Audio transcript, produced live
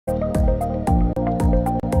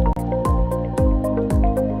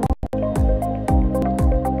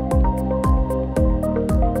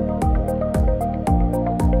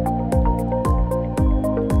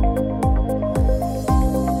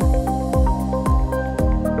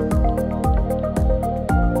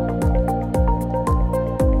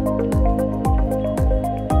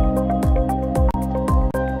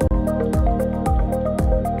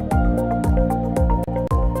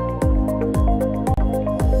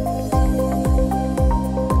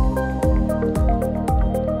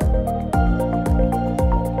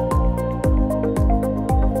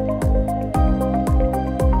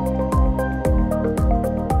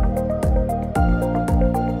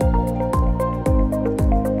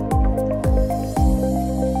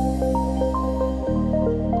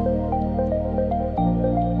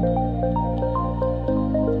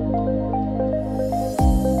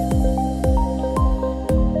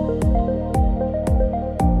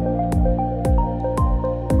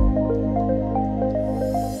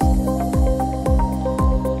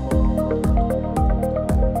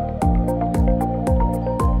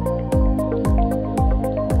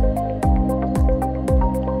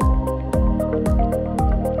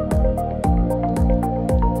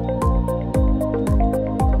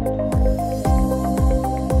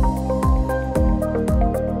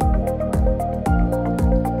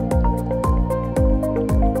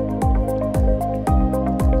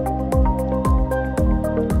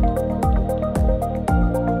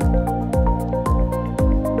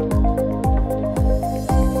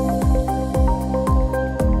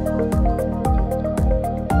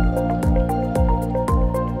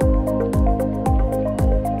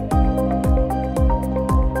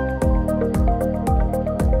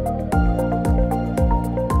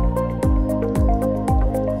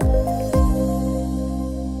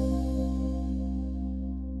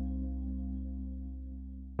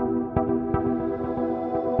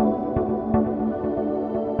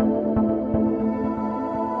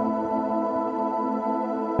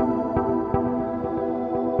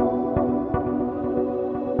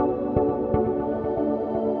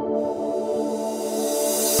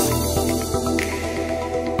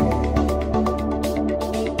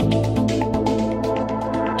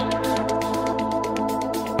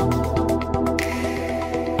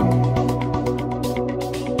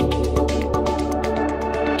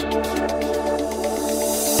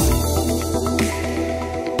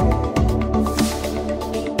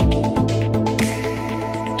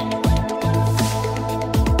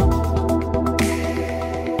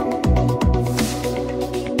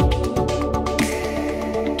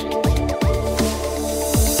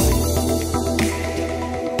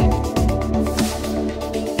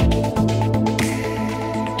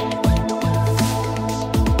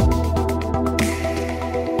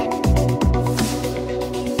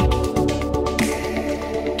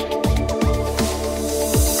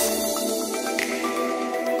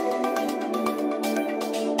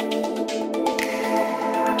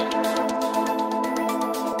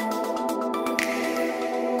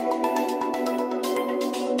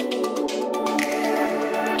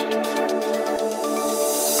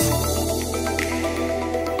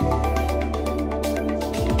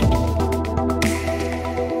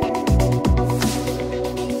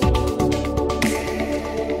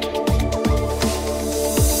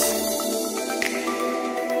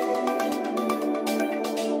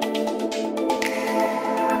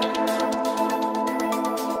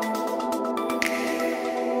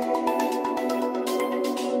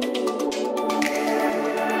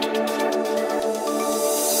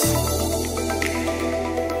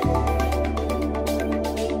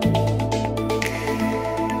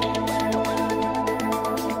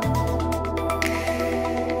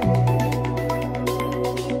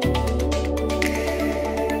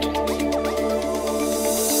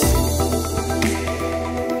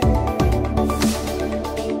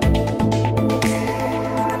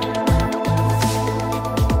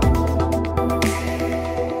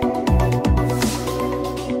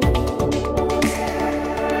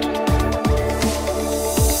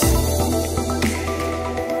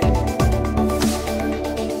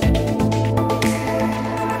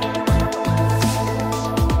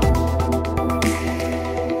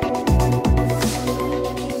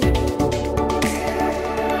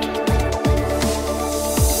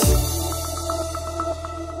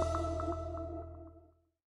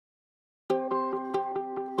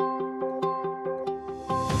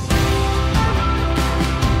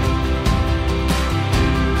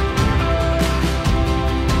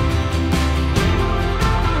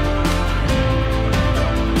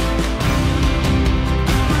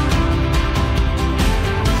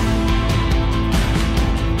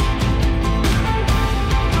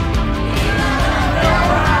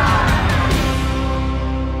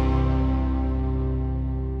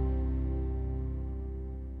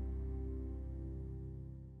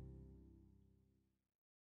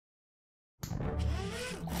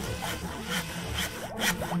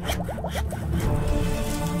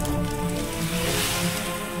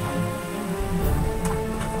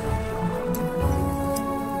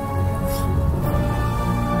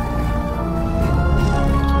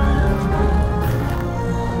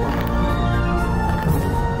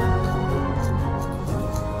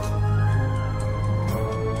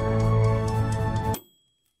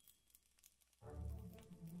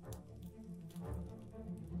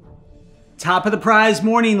Top of the prize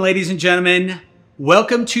morning, ladies and gentlemen.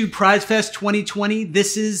 Welcome to Prize Fest 2020.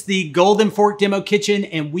 This is the Golden Fork Demo Kitchen,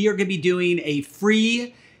 and we are going to be doing a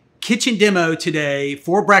free kitchen demo today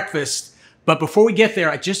for breakfast. But before we get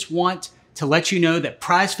there, I just want to let you know that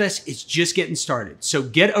Prize Fest is just getting started. So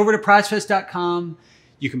get over to prizefest.com.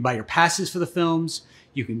 You can buy your passes for the films.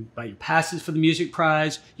 You can buy your passes for the music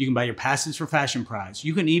prize. You can buy your passes for fashion prize.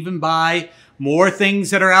 You can even buy more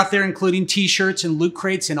things that are out there, including t-shirts and loot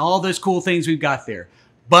crates and all those cool things we've got there.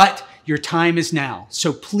 But your time is now.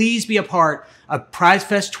 So please be a part of Prize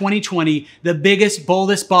Fest 2020, the biggest,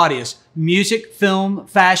 boldest, bawdiest music, film,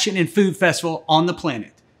 fashion, and food festival on the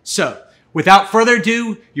planet. So without further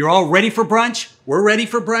ado, you're all ready for brunch? We're ready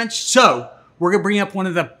for brunch. So we're gonna bring up one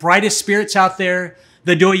of the brightest spirits out there,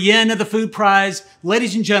 the doyenne of the food prize.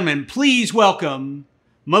 Ladies and gentlemen, please welcome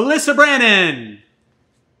Melissa Brannan.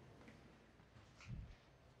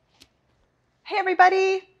 Hey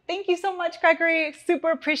everybody, thank you so much, Gregory. Super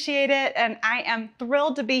appreciate it. And I am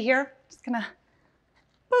thrilled to be here. Just gonna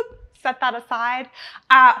set that aside.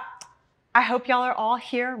 I hope y'all are all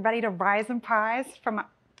here ready to rise and prize from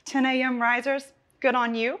 10 a.m. risers. Good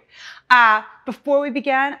on you. Before we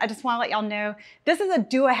begin, I just want to let y'all know this is a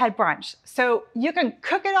do-ahead brunch. So you can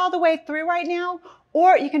cook it all the way through right now,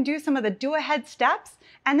 or you can do some of the do-ahead steps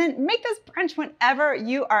and then make this brunch whenever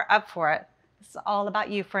you are up for it. This is all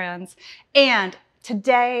about you, friends. And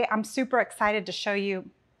today I'm super excited to show you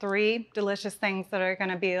 3 delicious things that are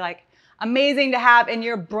going to be like amazing to have in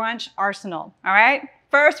your brunch arsenal. All right.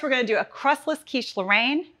 First, we're going to do a Crustless Quiche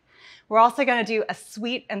Lorraine. We're also going to do a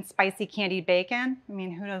sweet and spicy candied bacon. I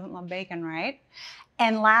mean, who doesn't love bacon, right?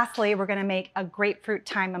 And lastly, we're going to make a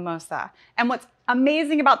Grapefruit-Thyme mimosa. And what's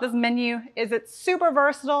amazing about this menu is it's super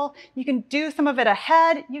versatile. You can do some of it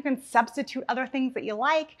ahead. You can substitute other things that you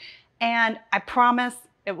like. And I promise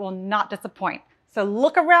it will not disappoint. So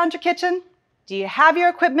look around your kitchen. Do you have your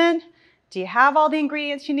equipment? Do you have all the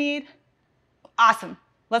ingredients you need? Awesome.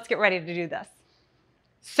 Let's get ready to do this.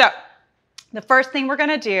 So the first thing we're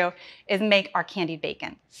gonna do is make our candied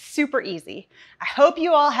bacon. Super easy. I hope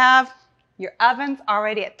you all have your ovens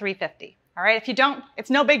already at 350. All right, if you don't, it's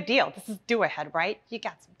no big deal. This is do ahead, right? You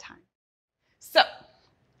got some time. So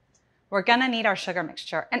we're gonna need our sugar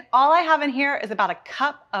mixture. And all I have in here is about a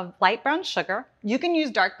cup of light brown sugar. You can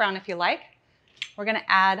use dark brown if you like. We're gonna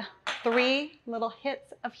add 3 little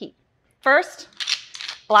hits of heat. First,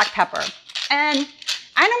 black pepper. And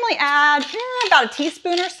I normally add about a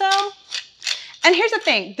teaspoon or so. And here's the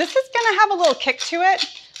thing, this is gonna have a little kick to it.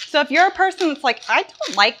 So if you're a person that's like, I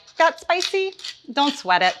don't like that spicy, don't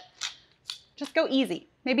sweat it. Just go easy.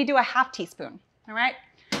 Maybe do a ½ teaspoon, all right?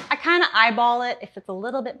 I kind of eyeball it. If it's a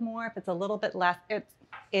little bit more, if it's a little bit less,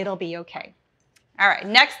 it'll be okay. All right,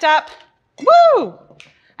 next up, woo!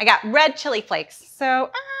 I got red chili flakes. So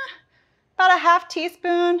about a ½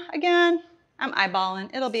 teaspoon. Again, I'm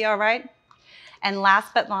eyeballing, it'll be all right. And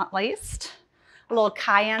last but not least, a little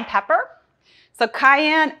cayenne pepper. So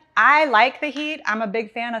cayenne, I like the heat. I'm a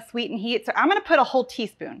big fan of sweet and heat, so I'm gonna put a whole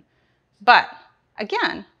teaspoon. But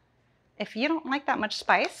again, if you don't like that much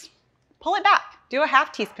spice, pull it back. Do a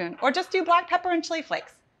 ½ teaspoon, or just do black pepper and chili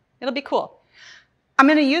flakes. It'll be cool. I'm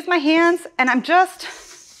gonna use my hands, and I'm just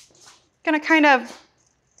gonna kind of,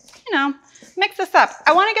 mix this up.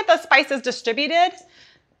 I wanna get those spices distributed,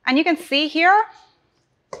 and you can see here,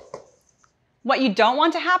 what you don't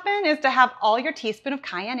want to happen is to have all your teaspoon of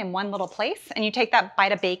cayenne in one little place, and you take that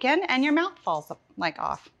bite of bacon and your mouth falls like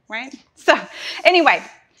off, right? So anyway,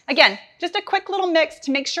 again, just a quick little mix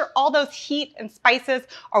to make sure all those heat and spices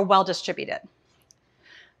are well distributed.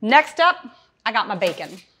 Next up, I got my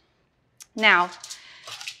bacon. Now,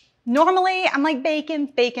 normally I'm like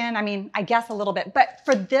bacon, I mean, I guess a little bit, but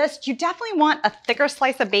for this, you definitely want a thicker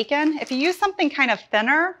slice of bacon. If you use something kind of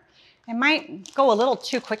thinner, it might go a little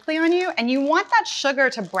too quickly on you, and you want that sugar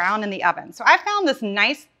to brown in the oven. So I found this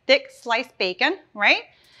nice thick sliced bacon, right?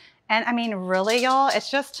 And I mean, really, y'all, it's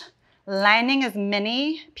just lining as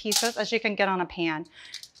many pieces as you can get on a pan.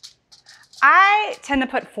 I tend to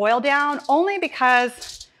put foil down only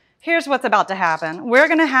because here's what's about to happen. We're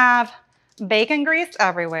gonna have bacon grease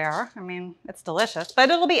everywhere. I mean, it's delicious, but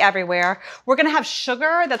it'll be everywhere. We're gonna have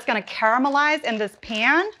sugar that's gonna caramelize in this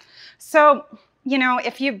pan. So you know,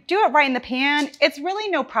 if you do it right in the pan, it's really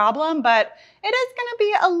no problem, but it is gonna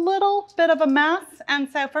be a little bit of a mess. And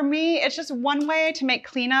so for me, it's just one way to make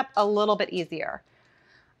cleanup a little bit easier.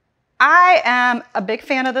 I am a big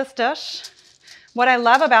fan of this dish. What I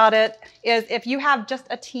love about it is if you have just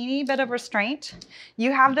a teeny bit of restraint,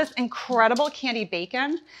 you have this incredible candied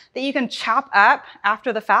bacon that you can chop up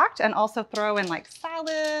after the fact and also throw in like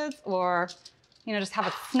salads or, you know, just have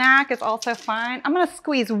a snack is also fine. I'm gonna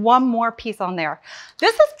squeeze one more piece on there.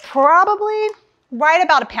 This is probably right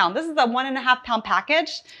about a pound. This is a 1.5 pound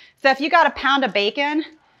package. So if you got a pound of bacon,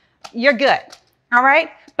 you're good, all right?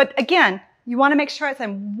 But again, you wanna make sure it's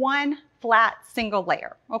in one flat single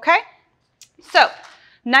layer, okay? So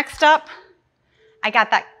next up, I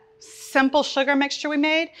got that simple sugar mixture we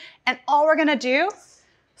made, and all we're gonna do,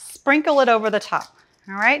 sprinkle it over the top,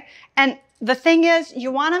 all right? And the thing is,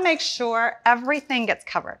 you wanna make sure everything gets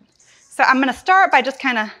covered. So I'm gonna start by just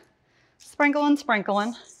kinda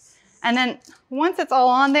sprinkling. And then once it's all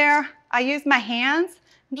on there, I use my hands.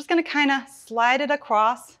 I'm just gonna kinda slide it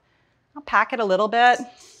across. I'll pack it a little bit.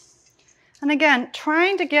 And again,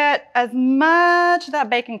 trying to get as much of that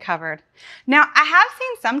bacon covered. Now, I have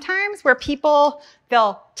seen sometimes where people,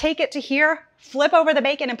 they'll take it to here, flip over the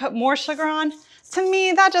bacon and put more sugar on. To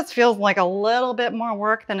me, that just feels like a little bit more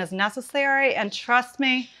work than is necessary. And trust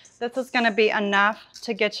me, this is gonna be enough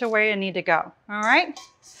to get you where you need to go, all right?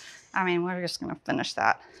 I mean, we're just gonna finish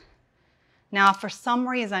that. Now, if for some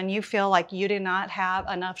reason you feel like you did not have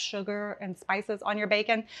enough sugar and spices on your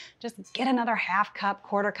bacon, just get another half cup,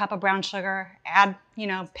 quarter cup of brown sugar, add, you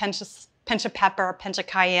know, pinch of pepper, pinch of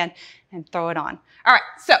cayenne, and throw it on. All right,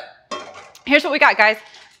 so here's what we got, guys.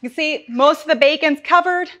 You can see most of the bacon's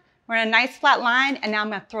covered. We're in a nice flat line, and now I'm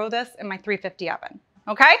gonna throw this in my 350 oven,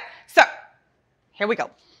 okay? So, here we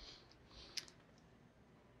go.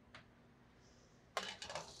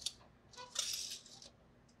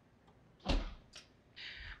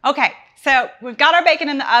 Okay, so we've got our bacon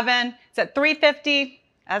in the oven. It's at 350,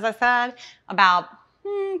 as I said, about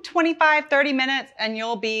 25, 30 minutes, and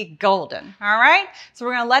you'll be golden, all right? So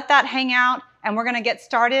we're gonna let that hang out, and we're gonna get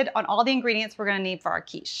started on all the ingredients we're gonna need for our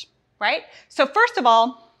quiche, right? So first of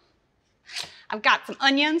all, I've got some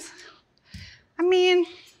onions. I mean,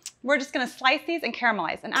 we're just gonna slice these and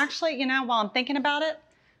caramelize. And actually, you know, while I'm thinking about it,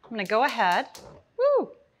 I'm gonna go ahead,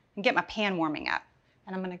 and get my pan warming up.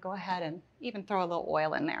 And I'm gonna go ahead and even throw a little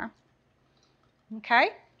oil in there. Okay?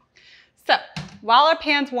 So while our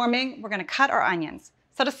pan's warming, we're gonna cut our onions.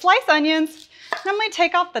 So to slice onions, I'm gonna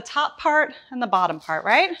take off the top part and the bottom part,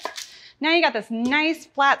 right? Now you got this nice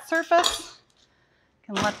flat surface.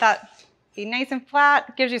 You can let that be nice and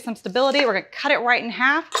flat, gives you some stability. We're gonna cut it right in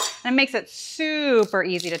half, and it makes it super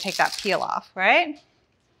easy to take that peel off, right?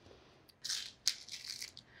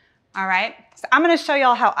 All right, so I'm gonna show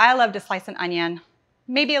y'all how I love to slice an onion.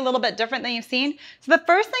 Maybe a little bit different than you've seen. So the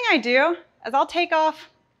first thing I do is I'll take off,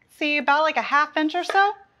 see, about like a 1/2 inch or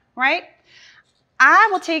so, right? I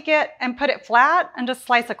will take it and put it flat and just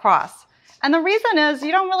slice across. And the reason is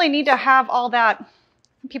you don't really need to have all that.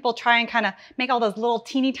 People try and kind of make all those little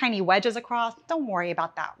teeny tiny wedges across. Don't worry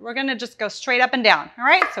about that. We're gonna just go straight up and down, all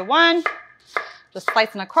right? So one, just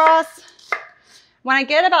slicing across. When I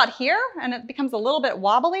get about here and it becomes a little bit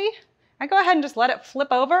wobbly, I go ahead and just let it flip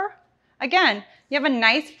over. Again, you have a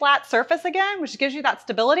nice flat surface again, which gives you that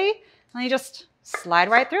stability, and you just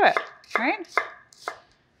slide right through it, right?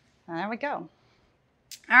 There we go.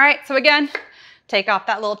 All right, so again, take off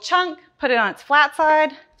that little chunk, put it on its flat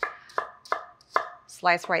side,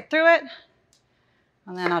 slice right through it,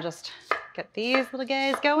 and then I'll just get these little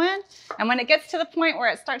guys going. And when it gets to the point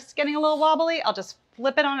where it starts getting a little wobbly, I'll just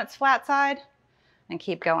flip it on its flat side and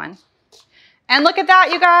keep going. And look at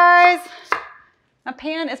that, you guys. My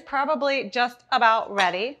pan is probably just about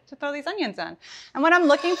ready to throw these onions in. And what I'm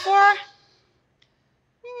looking for,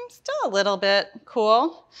 still a little bit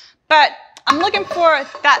cool, but I'm looking for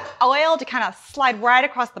that oil to kind of slide right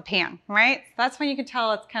across the pan, right? So that's when you can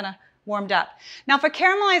tell it's kind of warmed up. Now for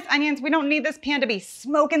caramelized onions, we don't need this pan to be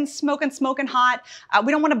smoking hot.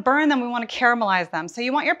 We don't want to burn them, we want to caramelize them. So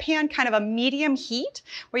you want your pan kind of a medium heat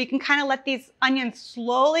where you can kind of let these onions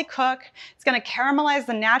slowly cook. It's going to caramelize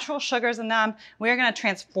the natural sugars in them. We're going to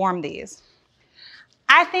transform these.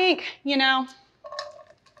 I think, you know,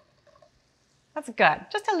 that's good.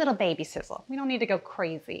 Just a little baby sizzle. We don't need to go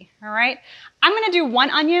crazy, all right? I'm going to do 1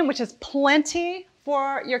 onion, which is plenty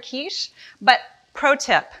for your quiche, but pro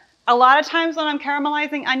tip, a lot of times when I'm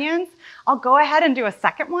caramelizing onions, I'll go ahead and do a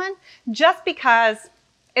second one just because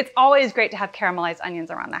it's always great to have caramelized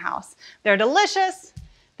onions around the house. They're delicious.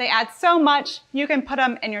 They add so much. You can put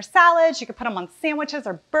them in your salads. You can put them on sandwiches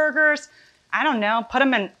or burgers. I don't know, put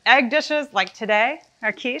them in egg dishes like today,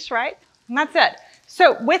 or quiche, right? And that's it.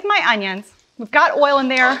 So with my onions, we've got oil in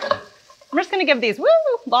there. I'm just gonna give these, woo,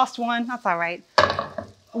 lost one, that's all right. A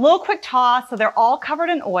little quick toss so they're all covered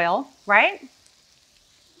in oil, right?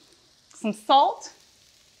 Some salt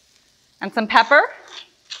and some pepper.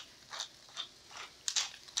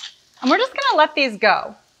 And we're just gonna let these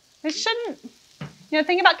go. They shouldn't,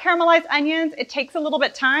 think about caramelized onions, it takes a little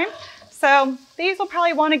bit time. So these will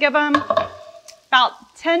probably wanna give them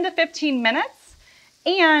about 10 to 15 minutes.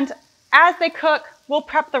 And as they cook, we'll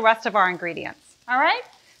prep the rest of our ingredients, all right?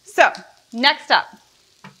 So next up,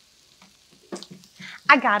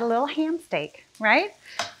 I got a little ham steak, right?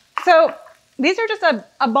 So these are just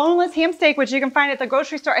a boneless ham steak, which you can find at the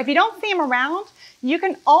grocery store. If you don't see them around, you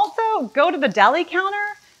can also go to the deli counter,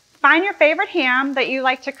 find your favorite ham that you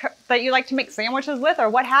like to make sandwiches with or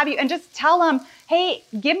what have you, and just tell them, hey,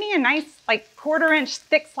 give me a nice like 1/4 inch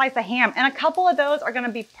thick slice of ham. And a couple of those are gonna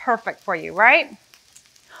be perfect for you, right?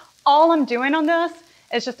 All I'm doing on this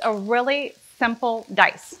is just a really simple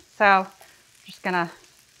dice. So I'm just gonna,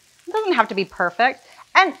 it doesn't have to be perfect.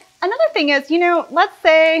 And another thing is, let's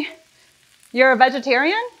say you're a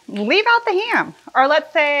vegetarian, leave out the ham. Or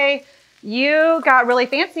let's say you got really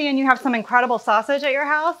fancy and you have some incredible sausage at your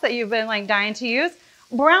house that you've been like dying to use.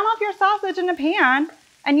 Brown off your sausage in a pan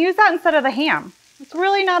and use that instead of the ham. It's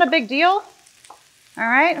really not a big deal. All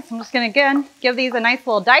right, so I'm just gonna, again, give these a nice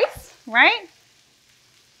little dice, right?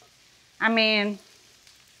 I mean,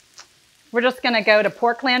 we're just gonna go to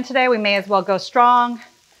pork land today. We may as well go strong.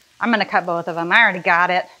 I'm gonna cut both of them. I already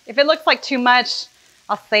got it. If it looks like too much,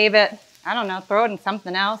 I'll save it. I don't know, throw it in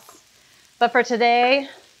something else. But for today,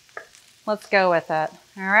 let's go with it,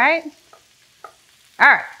 all right? All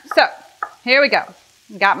right, so here we go.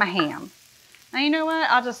 Got my ham. Now you know what?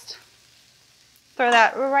 I'll just throw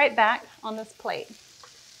that right back on this plate.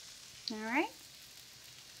 All right,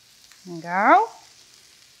 there we go.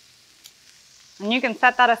 And you can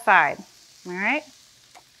set that aside, all right?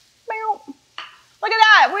 Look at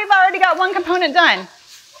that, we've already got one component done.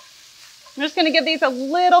 I'm just gonna give these a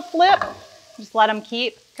little flip, just let them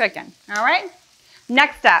keep cooking, all right?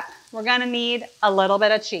 Next up, we're gonna need a little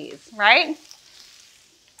bit of cheese, right?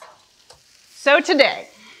 So today,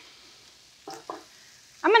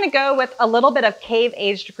 I'm gonna go with a little bit of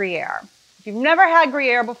cave-aged Gruyere. If you've never had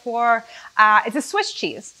Gruyere before, it's a Swiss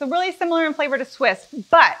cheese, so really similar in flavor to Swiss,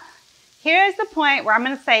 but here's the point where I'm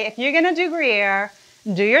gonna say, if you're gonna do Gruyere,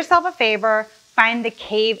 do yourself a favor, find the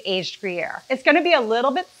cave-aged Gruyere. It's gonna be a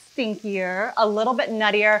little bit stinkier, a little bit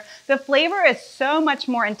nuttier. The flavor is so much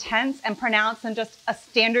more intense and pronounced than just a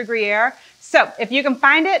standard Gruyere. So if you can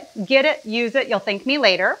find it, get it, use it, you'll thank me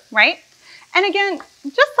later, right? And again,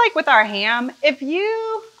 just like with our ham, if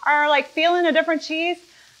you are like feeling a different cheese,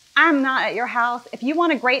 I'm not at your house. If you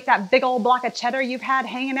wanna grate that big old block of cheddar you've had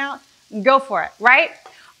hanging out, go for it, right?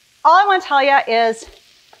 All I wanna tell you is,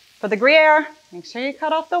 for the Gruyere, make sure you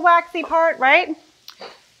cut off the waxy part, right?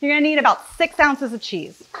 You're gonna need about 6 ounces of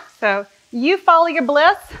cheese. So you follow your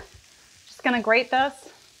bliss. Just gonna grate this,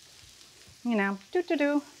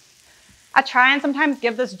 I try and sometimes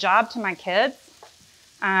give this job to my kids.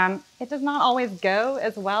 It does not always go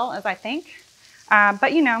as well as I think,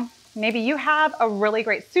 but maybe you have a really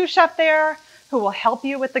great sous chef there who will help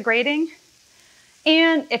you with the grating.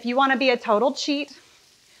 And if you wanna be a total cheat,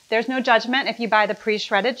 there's no judgment if you buy the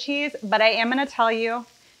pre-shredded cheese, but I am gonna tell you,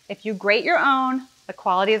 if you grate your own, the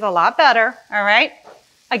quality is a lot better, all right?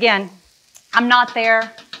 Again, I'm not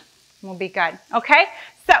there, we'll be good, okay?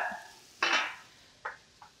 So,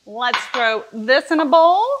 let's throw this in a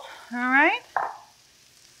bowl, all right?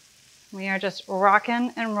 We are just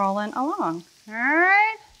rocking and rolling along, all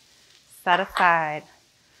right? Set aside.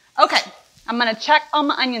 Okay, I'm gonna check on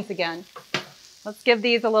my onions again. Let's give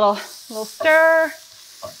these a little stir.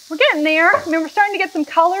 We're getting there. I mean, we're starting to get some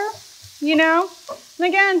color, And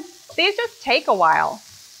again, these just take a while.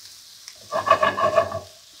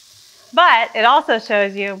 But it also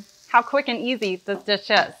shows you how quick and easy this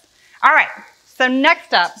dish is. All right, so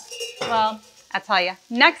next up,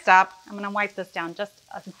 next up, I'm gonna wipe this down just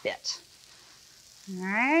a bit. All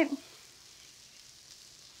right.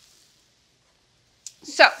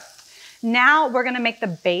 So now we're gonna make the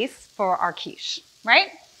base for our quiche,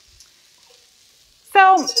 right?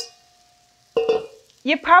 So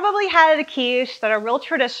you probably had a quiche that are real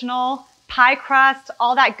traditional, pie crust,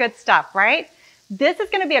 all that good stuff, right? This is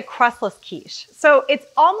gonna be a crustless quiche. So it's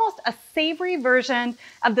almost a savory version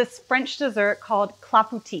of this French dessert called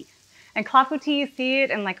clafoutis. And clafoutis, you see it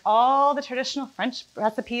in like all the traditional French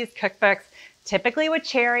recipes, cookbooks, typically with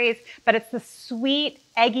cherries, but it's the sweet,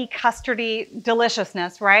 eggy, custardy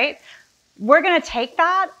deliciousness, right? we're gonna take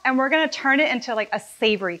that and we're gonna turn it into like a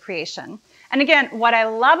savory creation. And again, what I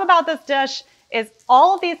love about this dish is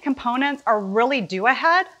all of these components are really do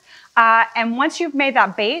ahead. And once you've made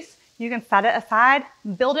that base, you can set it aside,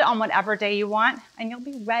 build it on whatever day you want, and you'll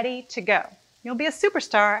be ready to go. You'll be a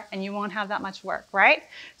superstar and you won't have that much work, right?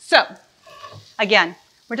 So again,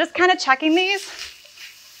 we're just kind of checking these.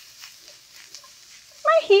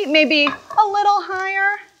 My heat may be a little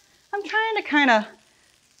higher. I'm trying to kind of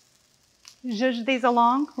zhuzh these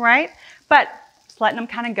along, right? But just letting them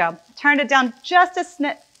kind of go. Turn it down just a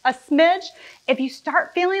smidge. If you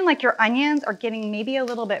start feeling like your onions are getting maybe a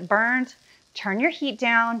little bit burned, turn your heat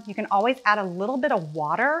down. You can always add a little bit of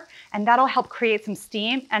water and that'll help create some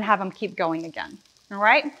steam and have them keep going again, all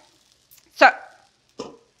right? So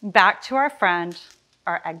back to our friend,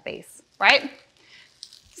 our egg base, right?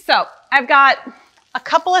 So I've got a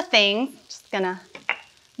couple of things. Just gonna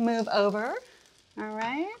move over, all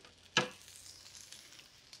right?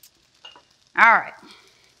 All right.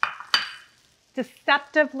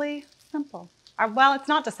 Deceptively simple. Well, it's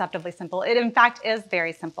not deceptively simple. It in fact is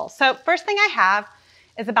very simple. So first thing I have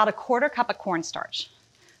is about a 1/4 cup of cornstarch.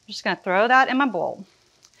 I'm just gonna throw that in my bowl.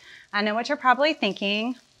 I know what you're probably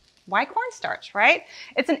thinking, why cornstarch, right?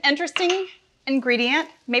 It's an interesting ingredient,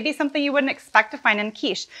 maybe something you wouldn't expect to find in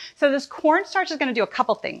quiche. So this cornstarch is gonna do a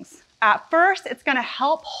couple things. First, it's gonna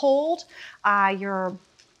help hold your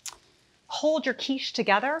quiche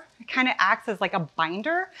together. It kind of acts as like a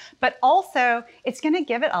binder, but also it's gonna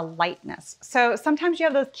give it a lightness. So sometimes you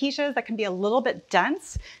have those quiches that can be a little bit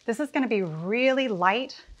dense. This is gonna be really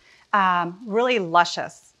light, really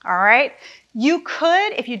luscious, all right? You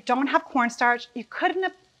could, if you don't have cornstarch, you could in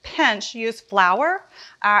a pinch use flour.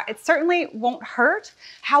 It certainly won't hurt.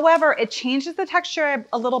 However, it changes the texture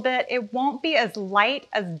a little bit. It won't be as light,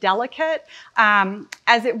 as delicate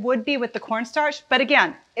as it would be with the cornstarch. But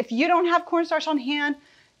again, if you don't have cornstarch on hand,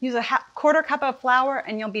 use a 1/4 cup of flour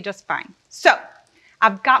and you'll be just fine. So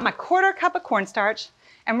I've got my 1/4 cup of cornstarch,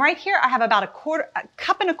 and right here I have about a 1/4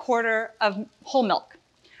 cup of whole milk.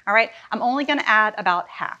 All right, I'm only gonna add about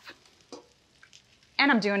half.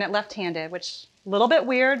 And I'm doing it left-handed, which a little bit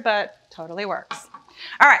weird, but totally works.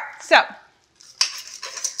 All right, so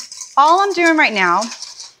all I'm doing right now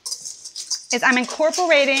is I'm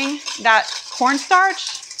incorporating that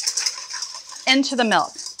cornstarch into the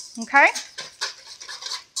milk, okay?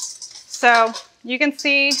 So you can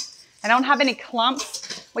see I don't have any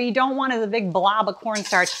clumps. What you don't want is a big blob of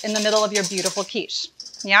cornstarch in the middle of your beautiful quiche,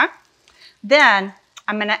 yeah? Then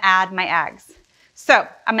I'm gonna add my eggs. So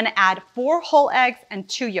I'm gonna add 4 whole eggs and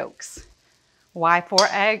 2 yolks. Why 4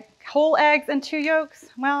 whole eggs and 2 yolks?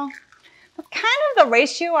 Well, that's kind of the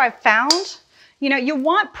ratio I've found. You know, you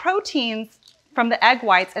want proteins from the egg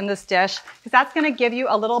whites in this dish because that's gonna give you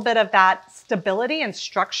a little bit of that stability and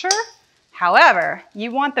structure. However, you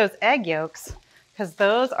want those egg yolks because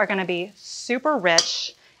those are gonna be super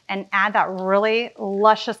rich and add that really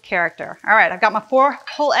luscious character. All right, I've got my 4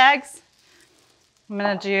 whole eggs. I'm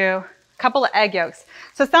gonna do a couple of egg yolks.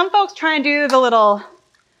 So some folks try and do the little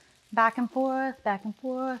back and forth, back and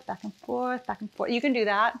forth, back and forth, back and forth. You can do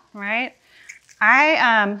that, right?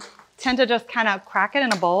 I tend to just kind of crack it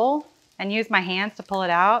in a bowl and use my hands to pull it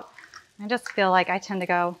out. I just feel like I tend to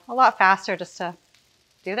go a lot faster just to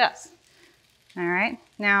do this. All right,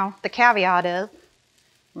 now the caveat is,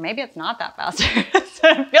 maybe it's not that fast. So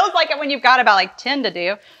it feels like it when you've got about like 10 to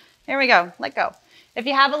do. Here we go, let go. If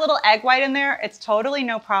you have a little egg white in there, it's totally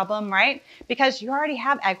no problem, right? Because you already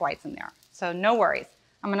have egg whites in there, so no worries.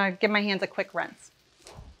 I'm gonna give my hands a quick rinse.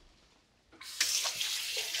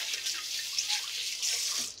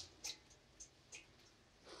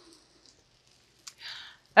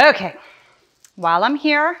 Okay, while I'm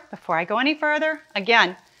here, before I go any further,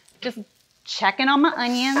 again, just checking on my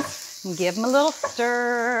onions and give them a little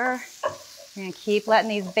stir. I'm gonna keep letting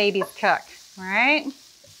these babies cook, all right?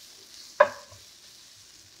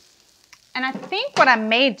 And I think what I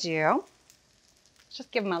may do is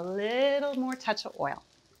just give them a little more touch of oil.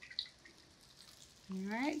 All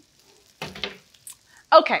right.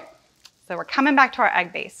 Okay, so we're coming back to our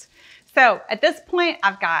egg base. So at this point,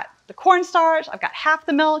 I've got the cornstarch, I've got half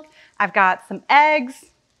the milk, I've got some eggs,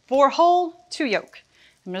 4 whole, 2 yolk.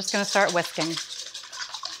 I'm just gonna start whisking.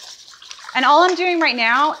 And all I'm doing right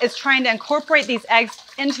now is trying to incorporate these eggs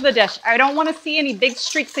into the dish. I don't wanna see any big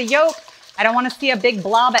streaks of yolk. I don't wanna see a big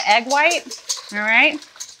blob of egg white, all right?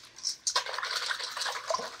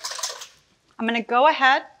 I'm gonna go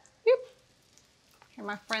ahead, whoop. Here are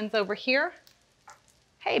my friends over here.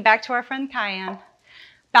 Hey, back to our friend cayenne.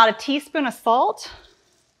 About a teaspoon of salt,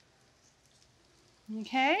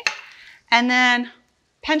 okay? And then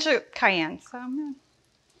pinch of cayenne. So I'm gonna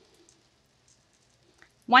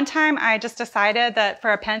One time I just decided that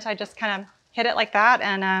for a pinch, I just kind of hit it like that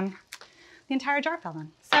and the entire jar fell in.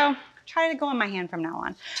 So try to go in my hand from now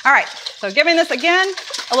on. All right, so giving this again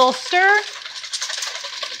a little stir.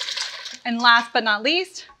 And last but not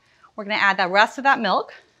least, we're gonna add the rest of that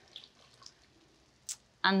milk.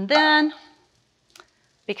 And then,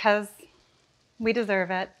 because we deserve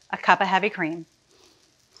it, a cup of heavy cream.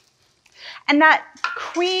 And that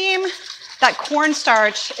cream, that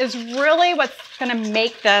cornstarch is really what's gonna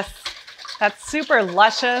make this that super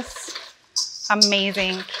luscious,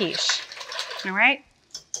 amazing quiche, all right?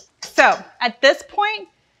 So at this point,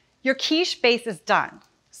 your quiche base is done.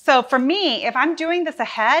 So for me, if I'm doing this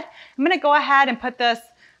ahead, I'm gonna go ahead and put this,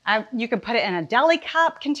 you can put it in a deli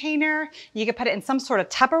cup container, you can put it in some sort of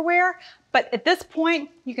Tupperware, but at this point,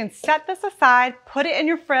 you can set this aside, put it in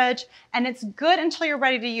your fridge, and it's good until you're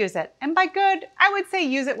ready to use it. And by good, I would say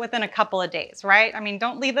use it within a couple of days, right? I mean,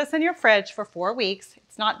 don't leave this in your fridge for 4 weeks.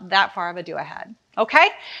 It's not that far of a do ahead, okay?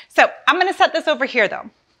 So I'm gonna set this over here though,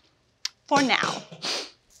 for now.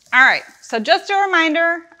 All right, so just a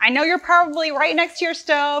reminder, I know you're probably right next to your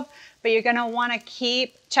stove, but you're gonna wanna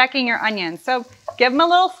keep checking your onions. So give them a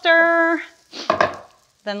little stir,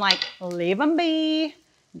 then like leave them be,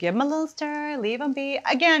 give them a little stir, leave them be.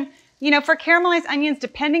 Again, you know, for caramelized onions,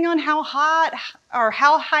 depending on how hot or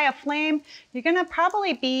how high a flame, you're gonna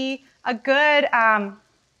probably be a good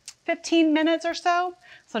 15 minutes or so.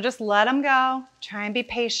 So just let them go, try and be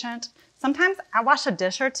patient. Sometimes I wash a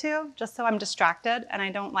dish or two just so I'm distracted and I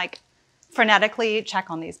don't like frenetically check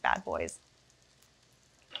on these bad boys.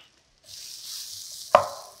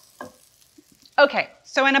 Okay,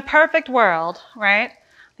 so in a perfect world, right?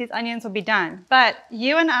 These onions will be done, but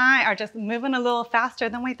you and I are just moving a little faster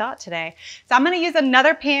than we thought today. So I'm gonna use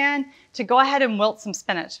another pan to go ahead and wilt some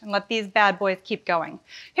spinach and let these bad boys keep going.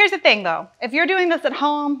 Here's the thing though, if you're doing this at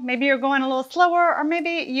home, maybe you're going a little slower or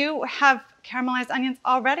maybe you have caramelized onions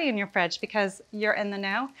already in your fridge because you're in the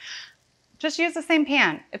know, just use the same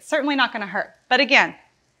pan. It's certainly not gonna hurt. But again,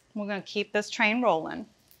 we're gonna keep this train rolling.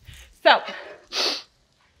 So,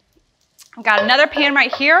 I've got another pan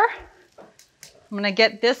right here. I'm gonna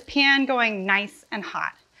get this pan going nice and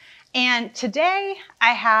hot. And today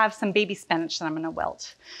I have some baby spinach that I'm gonna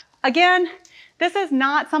wilt. Again, this is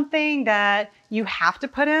not something that you have to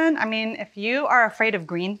put in. I mean, if you are afraid of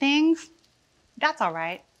green things, that's all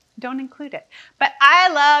right. Don't include it. But I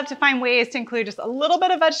love to find ways to include just a little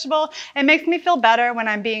bit of vegetable. It makes me feel better when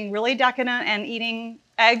I'm being really decadent and eating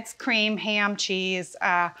eggs, cream, ham, cheese,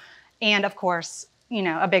 and of course, you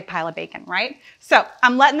know, a big pile of bacon, right? So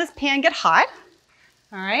I'm letting this pan get hot.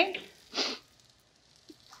 All right,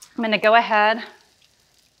 I'm gonna go ahead,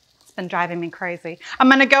 it's been driving me crazy. I'm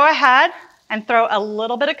gonna go ahead and throw a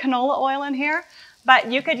little bit of canola oil in here,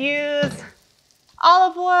 but you could use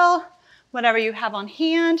olive oil, whatever you have on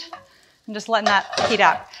hand, and just letting that heat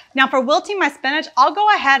up. Now for wilting my spinach, I'll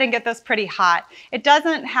go ahead and get this pretty hot. It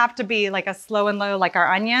doesn't have to be like a slow and low like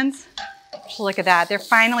our onions. Just look at that, they're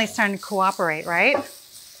finally starting to cooperate, right?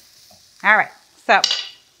 All right, so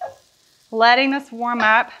letting this warm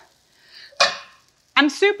up. I'm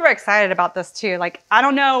super excited about this too. Like, I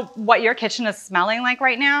don't know what your kitchen is smelling like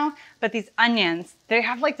right now, but these onions, they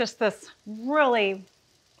have like just this really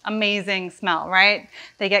amazing smell, right?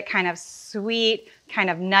 They get kind of sweet, kind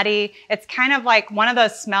of nutty. It's kind of like one of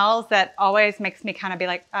those smells that always makes me kind of be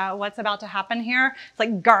like, what's about to happen here? It's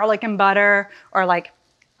like garlic and butter or like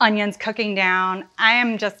onions cooking down. I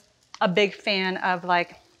am just a big fan of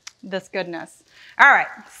like this goodness. All right,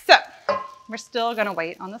 so we're still gonna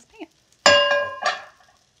wait on this pan.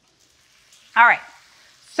 All right,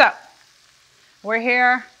 so we're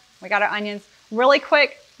here, we got our onions. Really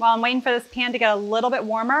quick, while I'm waiting for this pan to get a little bit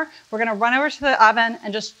warmer, we're gonna run over to the oven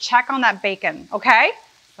and just check on that bacon, okay?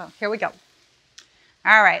 So here we go.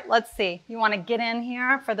 All right, let's see. You wanna get in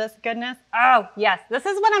here for this goodness? Oh, yes, this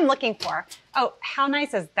is what I'm looking for. Oh, how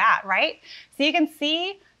nice is that, right? So you can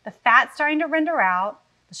see the fat starting to render out,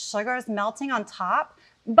 the sugar is melting on top,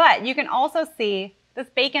 but you can also see this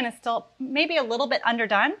bacon is still maybe a little bit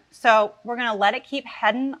underdone. So we're gonna let it keep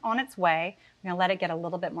heading on its way. We're gonna let it get a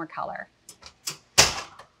little bit more color.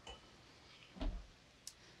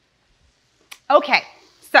 Okay,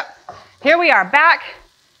 so here we are back.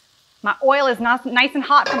 My oil is nice and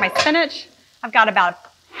hot for my spinach. I've got about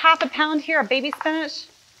half a pound here of baby spinach.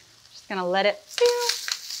 Just gonna let it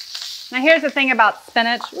stew. Now here's the thing about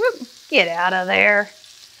spinach. Whoop, get out of there.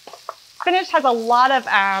 Spinach has a lot of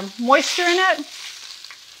moisture in it.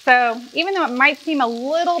 So even though it might seem a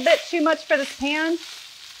little bit too much for this pan,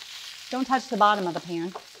 don't touch the bottom of the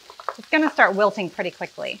pan. It's gonna start wilting pretty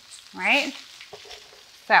quickly, right?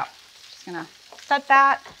 So just gonna set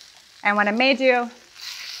that. And what I may do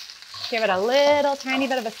Give it a little tiny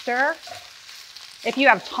bit of a stir. If you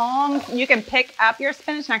have tongs, you can pick up your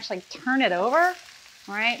spinach and actually turn it over,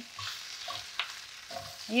 all right?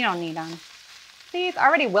 You don't need them. See, it's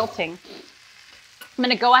already wilting. I'm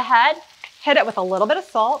gonna go ahead, hit it with a little bit of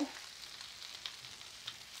salt,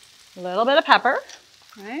 a little bit of pepper,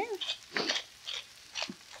 all right?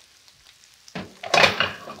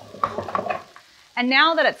 And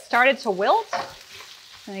now that it's started to wilt,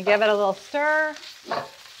 I'm gonna give it a little stir.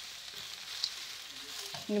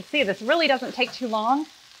 You can see this really doesn't take too long,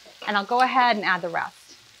 and I'll go ahead and add the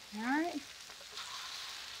rest. All right.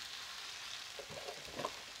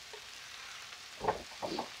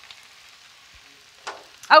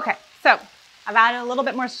 Okay, so I've added a little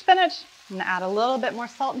bit more spinach. I'm gonna add a little bit more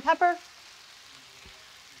salt and pepper.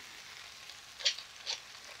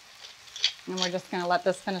 And we're just gonna let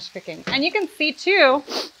this finish cooking. And you can see too,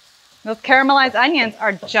 those caramelized onions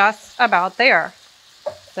are just about there.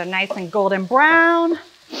 So nice and golden brown.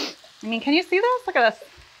 I mean, can you see this? Look at this.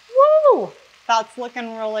 Woo! That's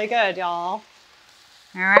looking really good, y'all.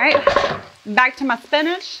 All right, back to my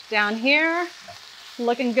spinach down here.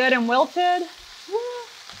 Looking good and wilted.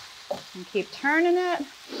 Woo. And keep turning it.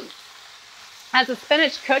 As the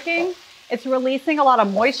spinach cooking, it's releasing a lot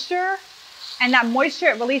of moisture, and that moisture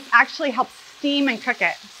it release actually helps steam and cook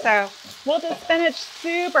it. So wilted spinach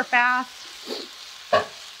super fast.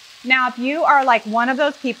 Now, if you are like one of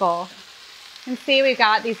those people, you can see we've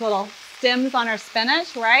got these little stems on our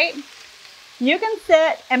spinach, right? You can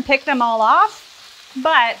sit and pick them all off,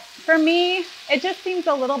 but for me, it just seems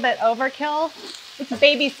a little bit overkill. It's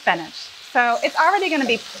baby spinach, so it's already gonna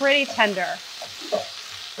be pretty tender.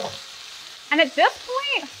 And at this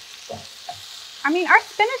point, I mean, our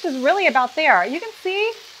spinach is really about there. You can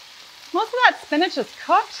see most of that spinach is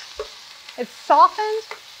cooked. It's softened.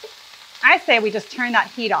 I say we just turn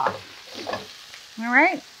that heat off. All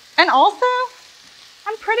right. And also,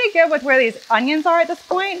 I'm pretty good with where these onions are at this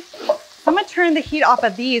point. So I'm gonna turn the heat off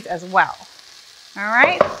of these as well. All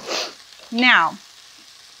right. Now,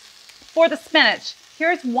 for the spinach,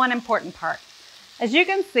 here's one important part. As you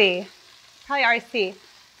can see, probably already see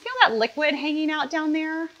all that liquid hanging out down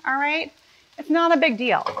there, all right? It's not a big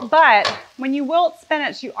deal, but when you wilt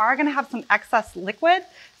spinach, you are gonna have some excess liquid.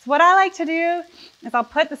 So what I like to do is I'll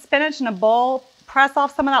put the spinach in a bowl, press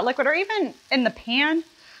off some of that liquid, or even in the pan.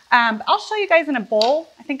 I'll show you guys in a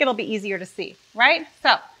bowl. I think it'll be easier to see, right?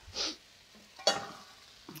 So,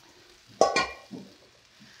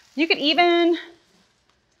 you could even,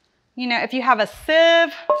 you know, if you have a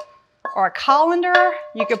sieve or a colander,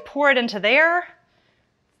 you could pour it into there.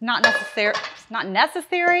 It's not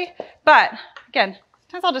necessary, but again,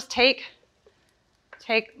 sometimes I'll just take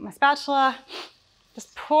my spatula,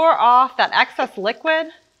 just pour off that excess liquid,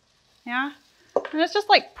 yeah? And it's just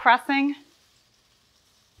like pressing.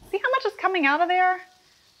 See how much is coming out of there?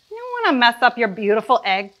 You don't wanna mess up your beautiful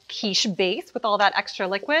egg quiche base with all that extra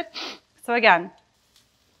liquid. So again,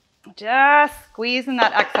 just squeezing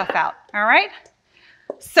that excess out, all right?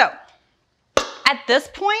 So, at this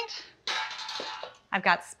point, I've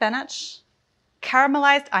got spinach,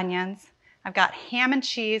 caramelized onions, I've got ham and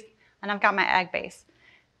cheese, and I've got my egg base.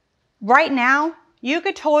 Right now, you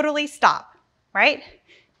could totally stop, right?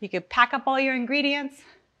 You could pack up all your ingredients,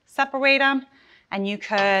 separate them, and you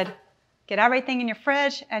could get everything in your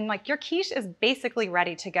fridge, and like your quiche is basically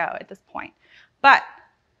ready to go at this point. But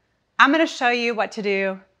I'm gonna show you what to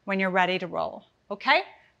do when you're ready to roll, okay?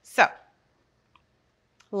 So,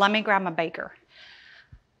 let me grab my baker.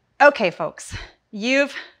 Okay, folks.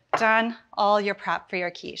 You've done all your prep for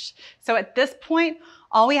your quiche. So at this point,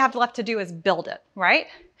 all we have left to do is build it, right?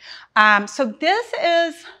 So this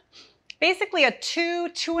is basically a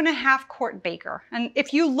 2.5 quart baker. And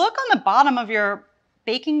if you look on the bottom of your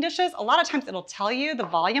baking dishes, a lot of times it'll tell you the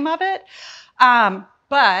volume of it.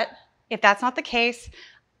 But if that's not the case,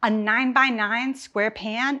 a 9x9 square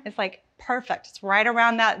pan is like perfect. It's right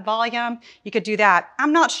around that volume. You could do that.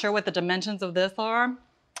 I'm not sure what the dimensions of this are.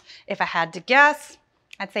 If I had to guess,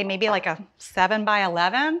 I'd say maybe like a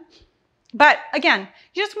 7x11. But again,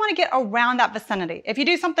 you just want to get around that vicinity. If you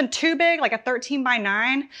do something too big, like a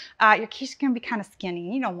 13x9, your quiche is going to be kind of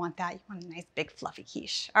skinny. You don't want that. You want a nice, big, fluffy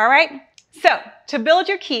quiche. All right? So to build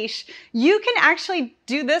your quiche, you can actually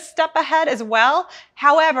do this step ahead as well.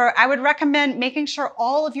 However, I would recommend making sure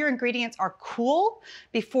all of your ingredients are cool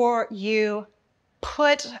before you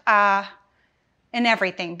put in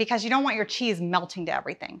everything, because you don't want your cheese melting to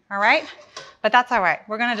everything, all right? But that's all right.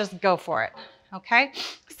 We're gonna just go for it, okay?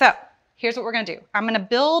 So here's what we're gonna do. I'm gonna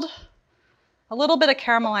build a little bit of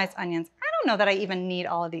caramelized onions. I don't know that I even need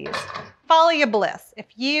all of these. Follow your bliss. If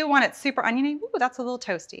you want it super oniony, ooh, that's a little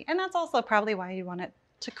toasty. And that's also probably why you want it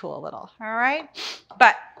to cool a little, all right?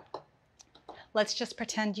 But let's just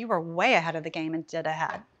pretend you were way ahead of the game and did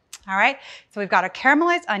ahead, all right? So we've got our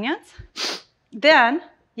caramelized onions. Then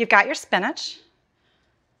you've got your spinach,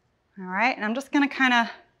 all right? And I'm just gonna kind of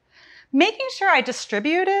making sure I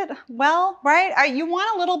distribute it well, right? You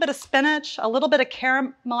want a little bit of spinach, a little bit of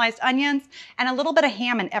caramelized onions, and a little bit of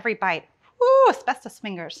ham in every bite. Woo, asbestos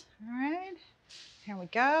fingers, all right? Here we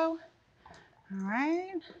go, all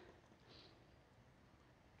right?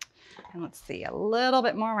 And let's see, a little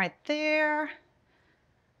bit more right there.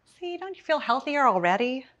 See, don't you feel healthier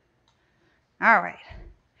already? All right.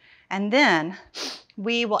 And then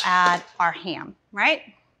we will add our ham, right?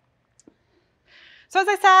 So as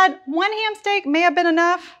I said, one ham steak may have been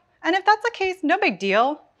enough. And if that's the case, no big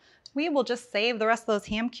deal. We will just save the rest of those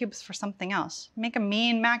ham cubes for something else. Make a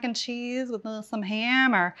mean mac and cheese with some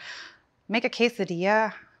ham, or make a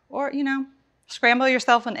quesadilla, or, you know, scramble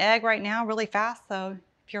yourself an egg right now really fast. So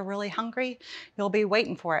if you're really hungry, you'll be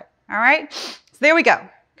waiting for it. All right, so there we go.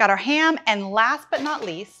 Got our ham, and last but not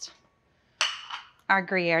least, our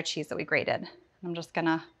Gruyere cheese that we grated. I'm just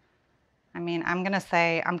gonna, I'm gonna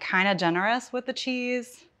say I'm kind of generous with the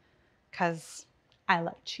cheese because I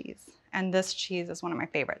like cheese. And this cheese is one of my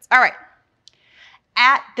favorites. All right,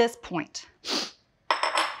 at this point,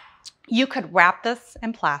 you could wrap this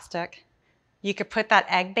in plastic. You could put that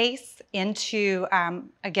egg base into,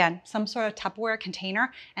 again, some sort of Tupperware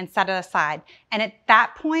container and set it aside. And at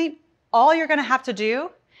that point, all you're gonna have to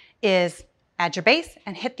do is add your base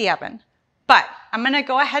and hit the oven. But I'm gonna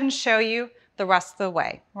go ahead and show you the rest of the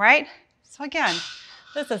way, right? So again,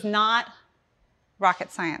 this is not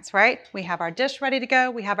rocket science, right? We have our dish ready to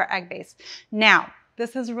go, we have our egg base. Now,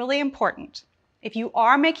 this is really important. If you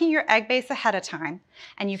are making your egg base ahead of time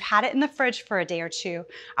and you've had it in the fridge for a day or two,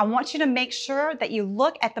 I want you to make sure that you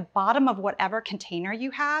look at the bottom of whatever container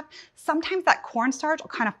you have. Sometimes that cornstarch will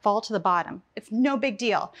kind of fall to the bottom. It's no big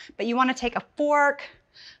deal, but you want to take a fork,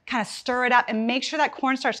 kind of stir it up and make sure that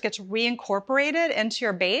cornstarch gets reincorporated into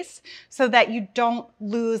your base so that you don't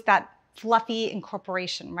lose that fluffy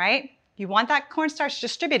incorporation, right? You want that cornstarch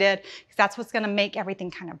distributed because that's what's going to make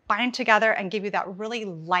everything kind of bind together and give you that really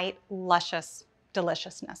light, luscious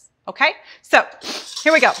deliciousness. Okay, so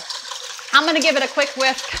here we go. I'm going to give it a quick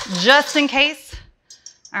whisk just in case.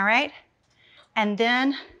 All right, and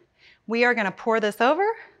then we are going to pour this over.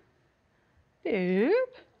 Boop.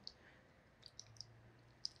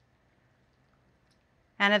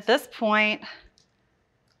 And at this point,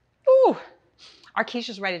 ooh, our quiche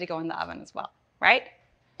is ready to go in the oven as well, right?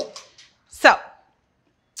 So,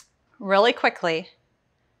 really quickly,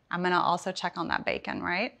 I'm gonna also check on that bacon,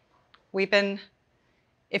 right?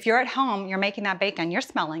 If you're at home, you're making that bacon, you're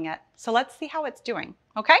smelling it. So let's see how it's doing,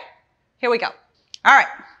 okay? Here we go. All right,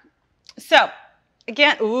 so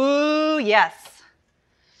again, ooh, yes.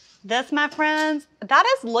 This, my friends, that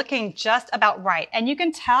is looking just about right. And you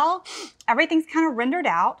can tell everything's kind of rendered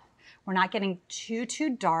out. We're not getting too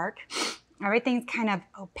dark. Everything's kind of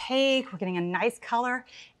opaque. We're getting a nice color.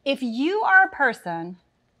 If you are a person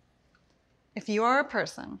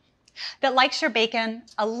that likes your bacon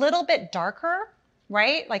a little bit darker,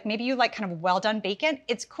 right? Like maybe you like kind of well done bacon,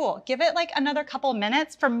 it's cool. Give it like another couple of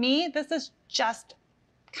minutes. For me, this is just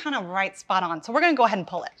kind of right spot on. So we're gonna go ahead and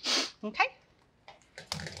pull it, okay?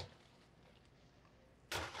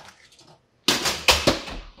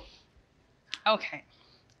 Okay,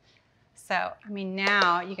 so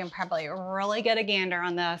now you can probably really get a gander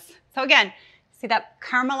on this. So again, see that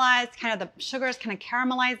caramelized, kind of the sugar is kind of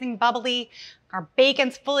caramelizing, bubbly. Our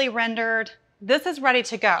bacon's fully rendered. This is ready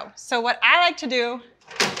to go. So what I like to do,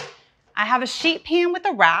 I have a sheet pan with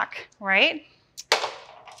a rack, right?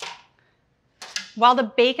 While the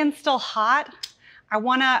bacon's still hot, I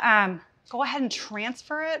wanna go ahead and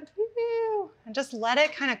transfer it and just let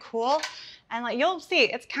it kind of cool. And like you'll see,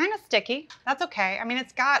 it's kind of sticky. That's okay.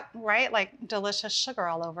 It's got, right, like delicious sugar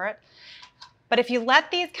all over it. But if you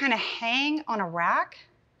let these kind of hang on a rack,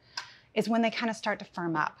 is when they kind of start to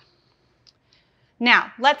firm up.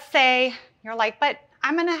 Now, let's say you're like, but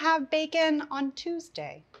I'm gonna have bacon on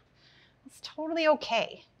Tuesday. It's totally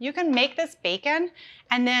okay. You can make this bacon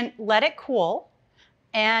and then let it cool,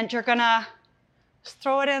 and you're gonna just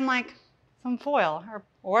throw it in like some foil,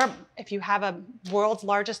 or if you have a world's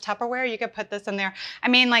largest Tupperware, you could put this in there.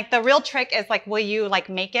 Like the real trick is like, will you like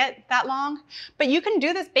make it that long? But you can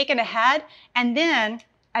do this bacon ahead, and then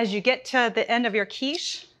as you get to the end of your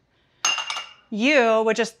quiche, you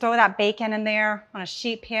would just throw that bacon in there on a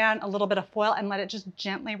sheet pan, a little bit of foil, and let it just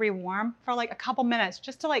gently rewarm for like a couple minutes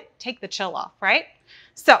just to like take the chill off, right?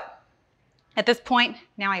 So at this point,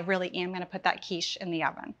 now I really am gonna put that quiche in the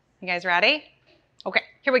oven. You guys ready? Okay,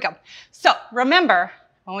 here we go. So remember,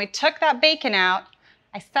 when we took that bacon out,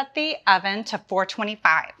 I set the oven to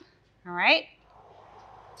 425, all right?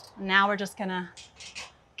 Now we're just gonna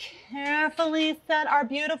carefully set our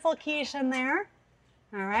beautiful quiche in there,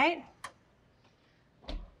 all right?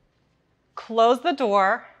 Close the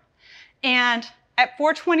door, and at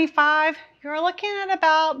 425, you're looking at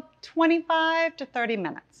about 25 to 30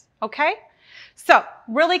 minutes, okay? So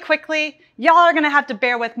really quickly, y'all are gonna have to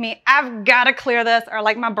bear with me. I've gotta clear this or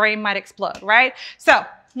like my brain might explode, right? So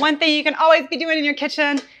one thing you can always be doing in your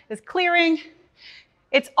kitchen is clearing.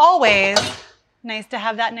 It's always nice to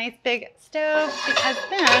have that nice big stove because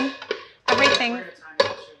then everything.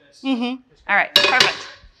 All right, perfect.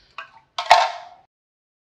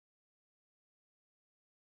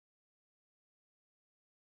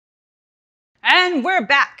 And we're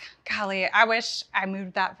back. Golly, I wish I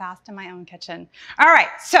moved that fast in my own kitchen. All right,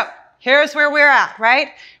 so here's where we're at, right?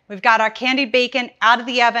 We've got our candied bacon out of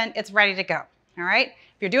the oven. It's ready to go, all right?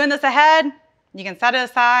 If you're doing this ahead, you can set it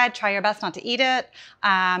aside, try your best not to eat it,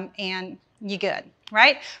 and you're good,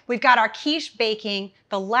 right? We've got our quiche baking.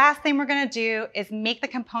 The last thing we're gonna do is make the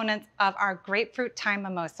components of our grapefruit-thyme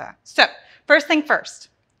mimosa. So first thing first,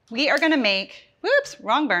 we are gonna make, whoops,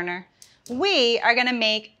 wrong burner. We are gonna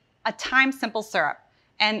make a thyme simple syrup.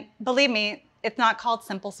 And believe me, it's not called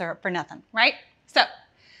simple syrup for nothing, right? So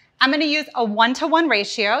I'm gonna use a 1-to-1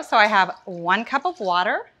 ratio. So I have 1 cup of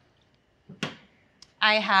water.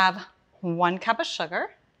 I have 1 cup of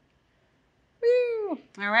sugar. Woo,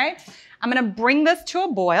 all right. I'm gonna bring this to a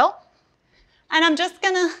boil and I'm just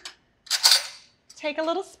gonna take a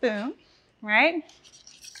little spoon, right?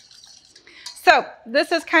 So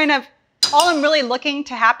this is kind of all I'm really looking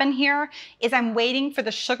to happen here is I'm waiting for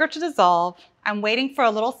the sugar to dissolve. I'm waiting for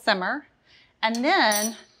a little simmer. And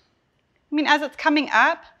then, as it's coming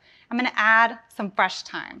up, I'm gonna add some fresh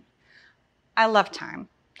thyme. I love thyme.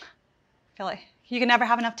 I feel like you can never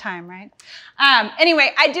have enough thyme, right?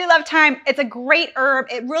 Anyway, I do love thyme. It's a great herb.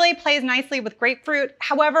 It really plays nicely with grapefruit.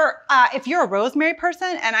 However, if you're a rosemary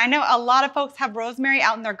person, and I know a lot of folks have rosemary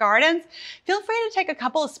out in their gardens, feel free to take a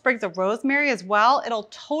couple of sprigs of rosemary as well. It'll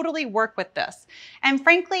totally work with this. And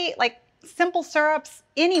frankly, like simple syrups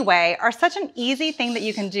anyway are such an easy thing that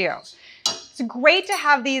you can do. It's great to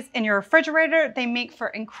have these in your refrigerator. They make for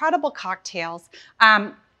incredible cocktails.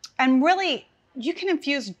 And really, you can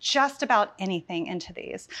infuse just about anything into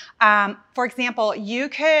these. For example, you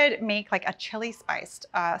could make like a chili spiced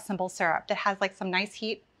simple syrup that has like some nice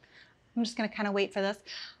heat. I'm just gonna kind of wait for this.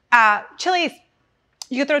 Chilies,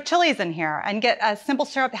 you could throw chilies in here and get a simple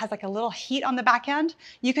syrup that has like a little heat on the back end.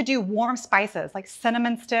 You could do warm spices like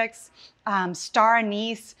cinnamon sticks, star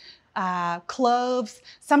anise, cloves.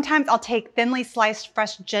 Sometimes I'll take thinly sliced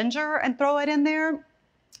fresh ginger and throw it in there.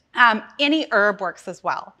 Any herb works as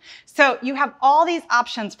well. So you have all these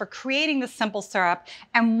options for creating the simple syrup.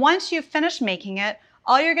 And once you finish making it,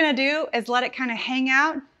 all you're gonna do is let it kind of hang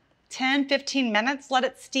out 10, 15 minutes, let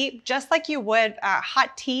it steep just like you would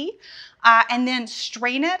hot tea, and then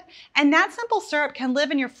strain it. And that simple syrup can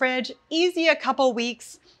live in your fridge easy a couple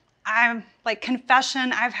weeks. I'm like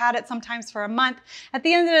confession, I've had it sometimes for a month. At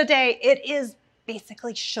the end of the day, it is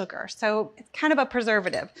basically sugar. So it's kind of a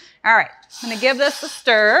preservative. All right, I'm gonna give this a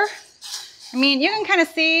stir. You can kind of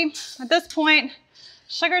see at this point,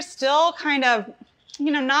 sugar's still kind of,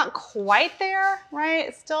 not quite there, right?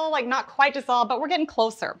 It's still like not quite dissolved, but we're getting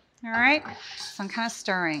closer, all right? So I'm kind of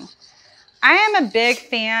stirring. I am a big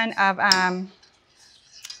fan of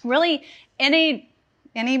really any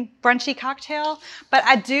brunchy cocktail, but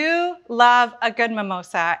I do love a good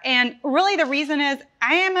mimosa. And really the reason is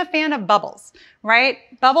I am a fan of bubbles, right?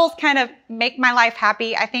 Bubbles kind of make my life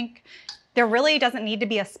happy. I think there really doesn't need to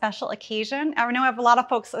be a special occasion. I know a lot of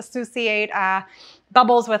folks associate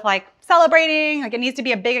bubbles with like celebrating, like it needs to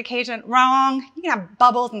be a big occasion. Wrong. You can have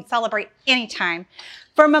bubbles and celebrate anytime.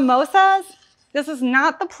 For mimosas, this is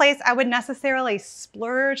not the place I would necessarily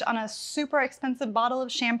splurge on a super expensive bottle of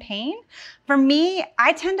champagne. For me,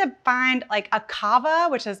 I tend to find like a cava,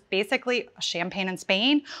 which is basically a champagne in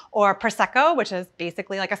Spain, or Prosecco, which is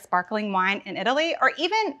basically like a sparkling wine in Italy, or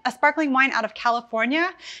even a sparkling wine out of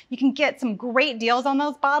California. You can get some great deals on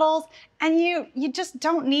those bottles, and you just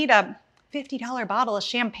don't need a $50 bottle of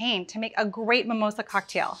champagne to make a great mimosa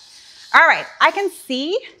cocktail. All right, I can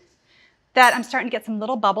see that I'm starting to get some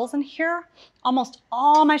little bubbles in here. Almost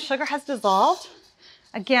all my sugar has dissolved.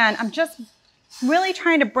 Again, I'm just really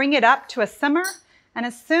trying to bring it up to a simmer. And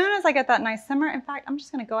as soon as I get that nice simmer, in fact, I'm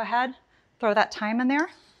just gonna go ahead, throw that thyme in there.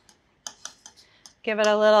 Give it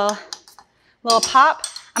a little pop.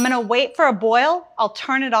 I'm gonna wait for a boil. I'll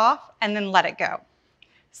turn it off and then let it go.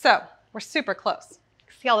 So we're super close.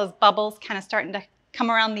 See all those bubbles kind of starting to come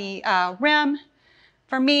around the rim.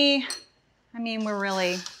 For me, I mean, we're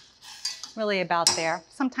really about there.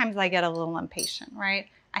 Sometimes I get a little impatient, right?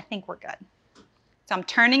 I think we're good. So I'm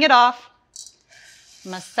turning it off.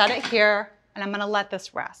 I'm gonna set it here and I'm gonna let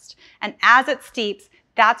this rest. And as it steeps,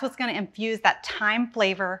 that's what's gonna infuse that thyme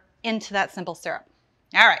flavor into that simple syrup.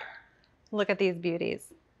 All right, look at these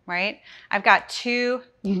beauties, right? I've got two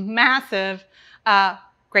massive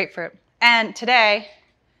grapefruit. And today,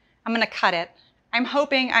 I'm gonna cut it. I'm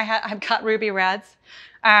hoping I've got ruby reds.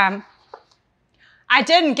 I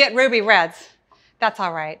didn't get ruby reds. That's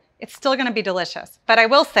all right. It's still gonna be delicious. But I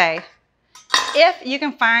will say, if you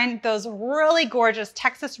can find those really gorgeous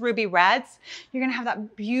Texas ruby reds, you're gonna have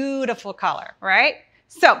that beautiful color, right?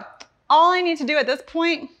 So all I need to do at this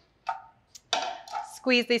point,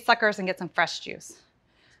 squeeze these suckers and get some fresh juice.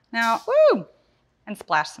 Now, woo, and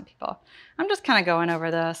splash some people. I'm just kind of going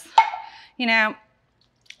over this. You know,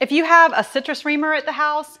 if you have a citrus reamer at the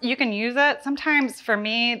house, you can use it. Sometimes for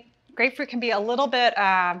me, grapefruit can be a little bit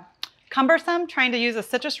cumbersome trying to use a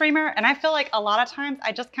citrus reamer. And I feel like a lot of times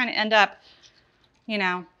I just kind of end up, you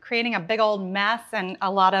know, creating a big old mess and a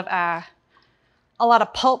lot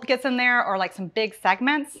of pulp gets in there or like some big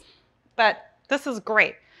segments. But this is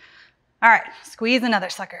great. All right, squeeze another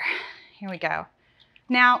sucker. Here we go.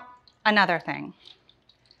 Now, another thing.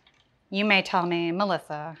 You may tell me,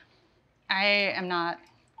 Melissa,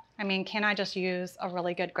 I mean, can I just use a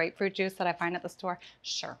really good grapefruit juice that I find at the store?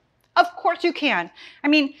 Sure. Of course you can. I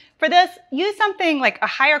mean, for this, use something like a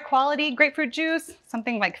higher quality grapefruit juice,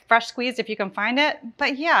 something like fresh squeezed if you can find it.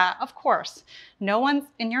 But yeah, of course, no one's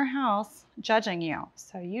in your house judging you.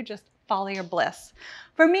 So you just follow your bliss.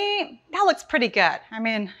 For me, that looks pretty good. I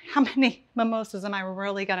mean, how many mimosas am I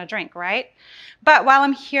really gonna drink, right? But while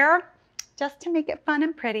I'm here, just to make it fun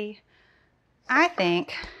and pretty, I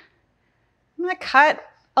think I'm gonna cut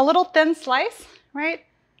a little thin slice, right?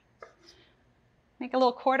 Make a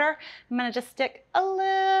little quarter. I'm gonna just stick a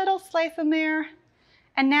little slice in there.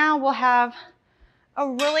 And now we'll have a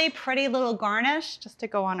really pretty little garnish just to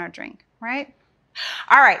go on our drink, right?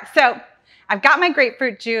 All right, so I've got my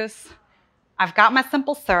grapefruit juice. I've got my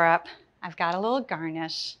simple syrup. I've got a little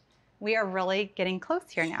garnish. We are really getting close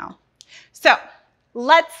here now. So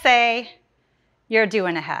let's say you're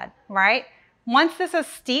doing ahead, right? Once this is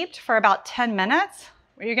steeped for about 10 minutes,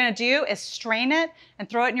 what you're gonna do is strain it and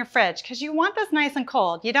throw it in your fridge because you want this nice and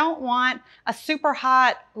cold. You don't want a super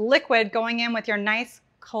hot liquid going in with your nice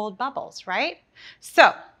cold bubbles, right?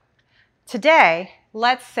 So today,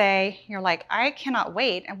 let's say you're like, I cannot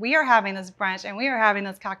wait, and we are having this brunch and we are having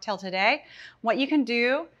this cocktail today. What you can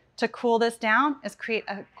do to cool this down is create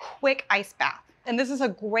a quick ice bath. And this is a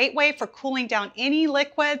great way for cooling down any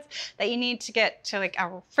liquids that you need to get to like a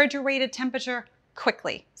refrigerated temperature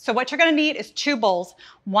quickly. So what you're gonna need is 2 bowls.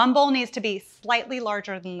 One bowl needs to be slightly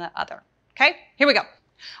larger than the other. Okay, here we go.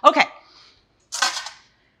 Okay,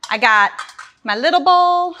 I got my little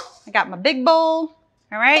bowl, I got my big bowl,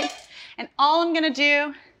 all right? And all I'm gonna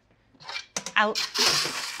do, I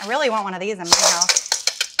really want one of these in my house.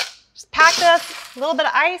 Just pack this, a little bit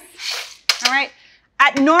of ice, all right?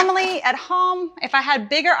 Normally at home, if I had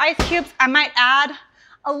bigger ice cubes, I might add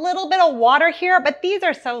a little bit of water here, but these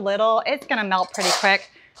are so little, it's gonna melt pretty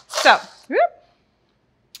quick. So,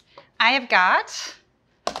 I've got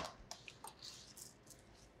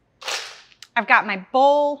my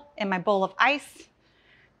bowl and my bowl of ice.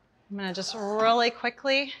 I'm gonna just really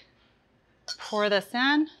quickly pour this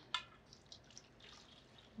in.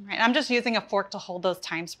 All right, I'm just using a fork to hold those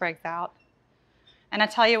thyme sprigs out. And I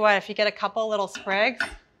tell you what, if you get a couple little sprigs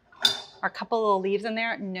or a couple little leaves in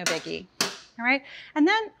there, no biggie. All right, and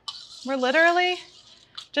then we're literally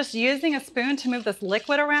just using a spoon to move this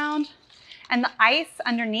liquid around, and the ice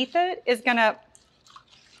underneath it is gonna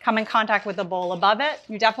come in contact with the bowl above it.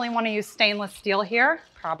 You definitely wanna use stainless steel here.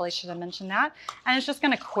 Probably should have mentioned that. And it's just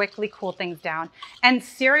gonna quickly cool things down. And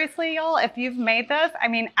seriously, y'all, if you've made this, I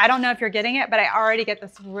mean, I don't know if you're getting it, but I already get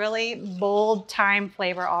this really bold thyme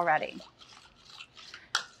flavor already.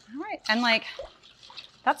 All right, and like,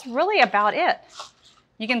 that's really about it.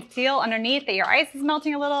 You can feel underneath that your ice is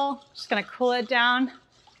melting a little. Just gonna cool it down.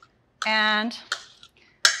 And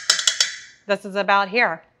this is about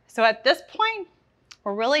here. So at this point,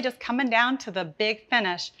 we're really just coming down to the big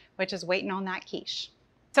finish, which is waiting on that quiche.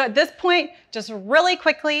 So at this point, just really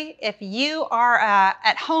quickly, if you are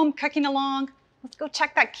at home cooking along, let's go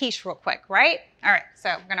check that quiche real quick, right? All right, so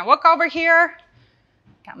I'm gonna walk over here.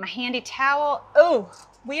 Got my handy towel. Oh,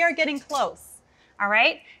 we are getting close, all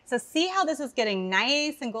right? So see how this is getting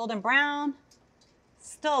nice and golden brown?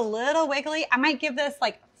 Still a little wiggly. I might give this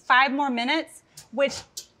like 5 more minutes, which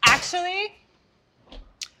actually,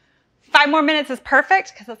 5 more minutes is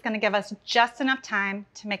perfect because it's going to give us just enough time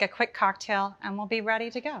to make a quick cocktail and we'll be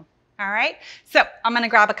ready to go. All right, so I'm going to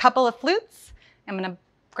grab a couple of flutes. I'm going to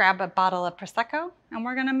grab a bottle of Prosecco and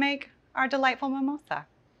we're going to make our delightful mimosa.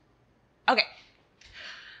 Okay,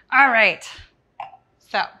 all right,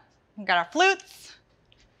 so we've got our flutes.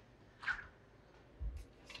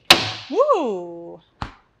 Woo!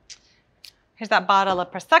 Here's that bottle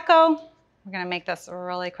of Prosecco. We're going to make this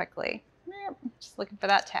really quickly. Just looking for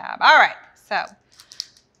that tab. All right, so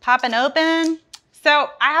popping open. So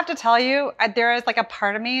I have to tell you, there is like a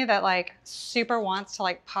part of me that like super wants to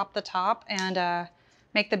like pop the top and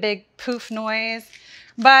make the big poof noise.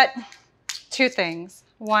 But 2 things.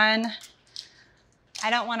 1, I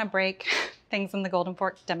don't want to break things in the Golden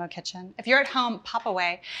Fork demo kitchen. If you're at home, pop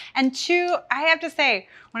away. And 2, I have to say,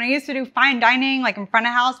 when I used to do fine dining, like in front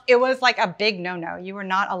of house, it was like a big no-no. You were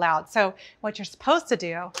not allowed. So what you're supposed to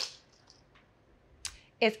do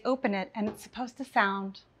is open it, and it's supposed to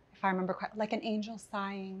sound, if I remember correctly, like an angel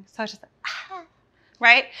sighing. So it's just like, ah,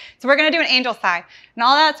 right? So we're gonna do an angel sigh. And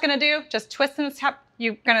all that's gonna do, just twist in the top,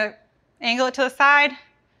 you're gonna angle it to the side,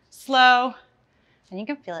 slow, and you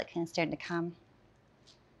can feel it kind of starting to come.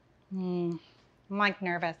 I'm like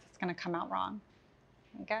nervous, it's gonna come out wrong.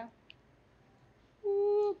 There we go.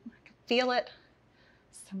 Ooh, I can feel it.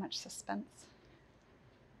 So much suspense.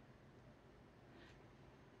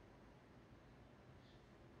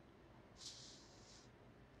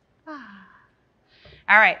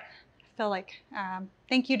 All right, I feel like,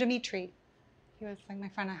 thank you, Dimitri. He was like my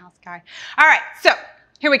front of house guy. All right, so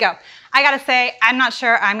here we go. I gotta say, I'm not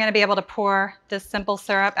sure I'm gonna be able to pour this simple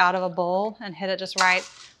syrup out of a bowl and hit it just right.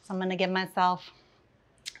 So I'm gonna give myself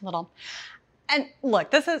a little, and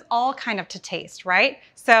look, this is all kind of to taste, right?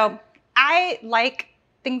 So I like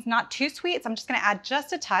things not too sweet, so I'm just gonna add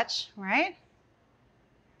just a touch, right?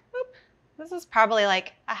 Boop. This is probably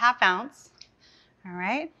like a ½ ounce, all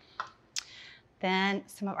right? Then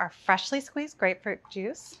some of our freshly squeezed grapefruit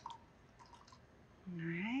juice. All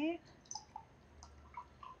right.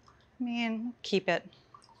 I mean, keep it.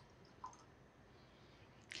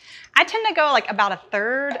 I tend to go like about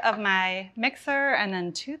 1/3 of my mixer and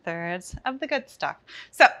then 2/3 of the good stuff.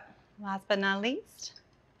 So last but not least,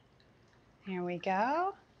 here we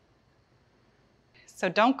go. So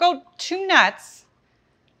don't go too nuts.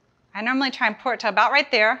 I normally try and pour it to about right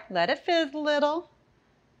there. Let it fizz a little.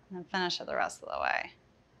 And then finish it the rest of the way.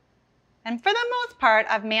 And for the most part,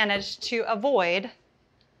 I've managed to avoid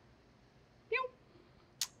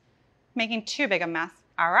making too big a mess.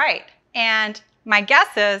 All right, and my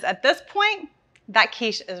guess is at this point, that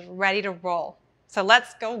quiche is ready to roll. So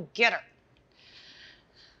let's go get her.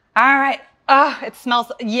 All right, oh, it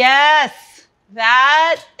smells, yes,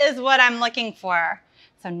 that is what I'm looking for.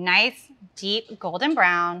 So nice, deep golden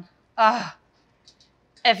brown. Oh.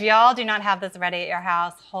 If y'all do not have this ready at your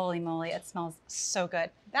house, holy moly, it smells so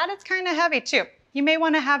good. That is kind of heavy too. You may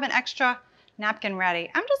want to have an extra napkin ready.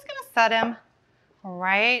 I'm just gonna set him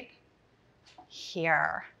right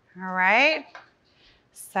here, all right?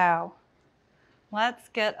 So let's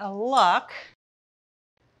get a look.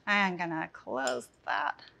 I'm gonna close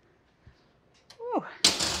that. Whew.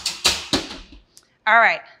 All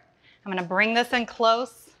right, I'm gonna bring this in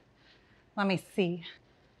close. Let me see.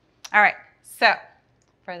 All right, so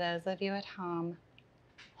for those of you at home,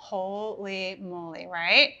 holy moly,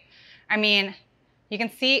 right? I mean, you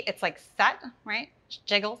can see it's like set, right?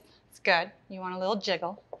 Jiggles, it's good. You want a little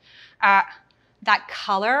jiggle. That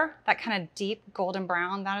color, that kind of deep golden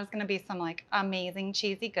brown, that is gonna be some like amazing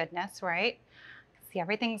cheesy goodness, right? See,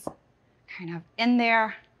 everything's kind of in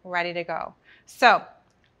there, ready to go. So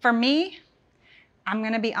for me, I'm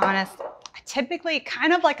gonna be honest, I typically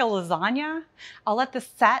kind of like a lasagna. I'll let this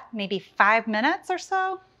set maybe 5 minutes or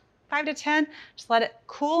so, 5 to 10. Just let it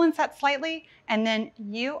cool and set slightly, and then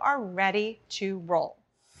you are ready to roll.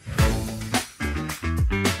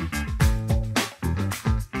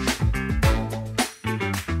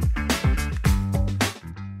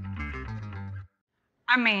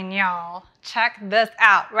 I mean, y'all, check this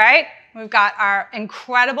out, right? We've got our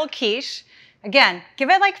incredible quiche. Again, give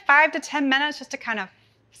it like 5 to 10 minutes just to kind of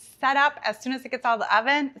set up. As soon as it gets out of the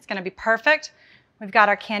oven, it's gonna be perfect. We've got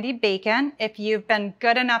our candied bacon. If you've been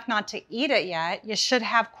good enough not to eat it yet, you should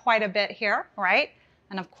have quite a bit here, right?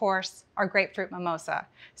 And of course, our grapefruit mimosa.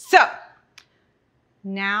 So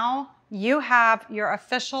now you have your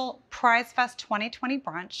official Prize Fest 2020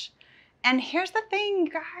 brunch. And here's the thing,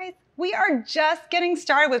 guys, we are just getting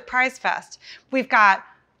started with Prize Fest. We've got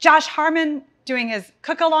Josh Harmon doing his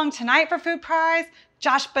cook along tonight for Food Prize,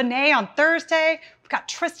 Josh Bonet on Thursday. We've got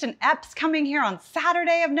Tristan Epps coming here on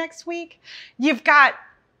Saturday of next week. You've got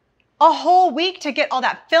a whole week to get all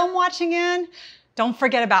that film watching in. Don't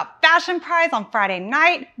forget about Fashion Prize on Friday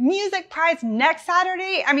night, Music Prize next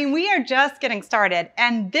Saturday. I mean, we are just getting started,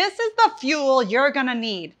 and this is the fuel you're gonna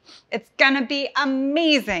need. It's gonna be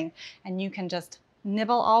amazing, and you can just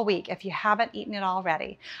nibble all week if you haven't eaten it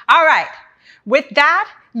already. All right, with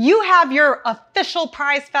that, you have your official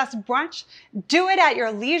Prize Fest brunch. Do it at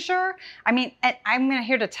your leisure. I mean, and I'm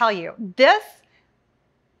here to tell you, this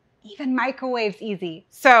even microwave's easy.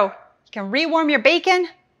 So you can rewarm your bacon,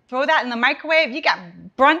 throw that in the microwave. You got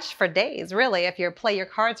brunch for days, really, if you play your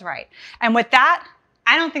cards right. And with that,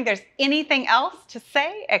 I don't think there's anything else to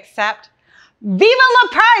say except Viva la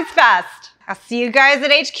Prize Fest! I'll see you guys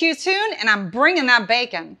at HQ soon, and I'm bringing that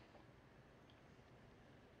bacon.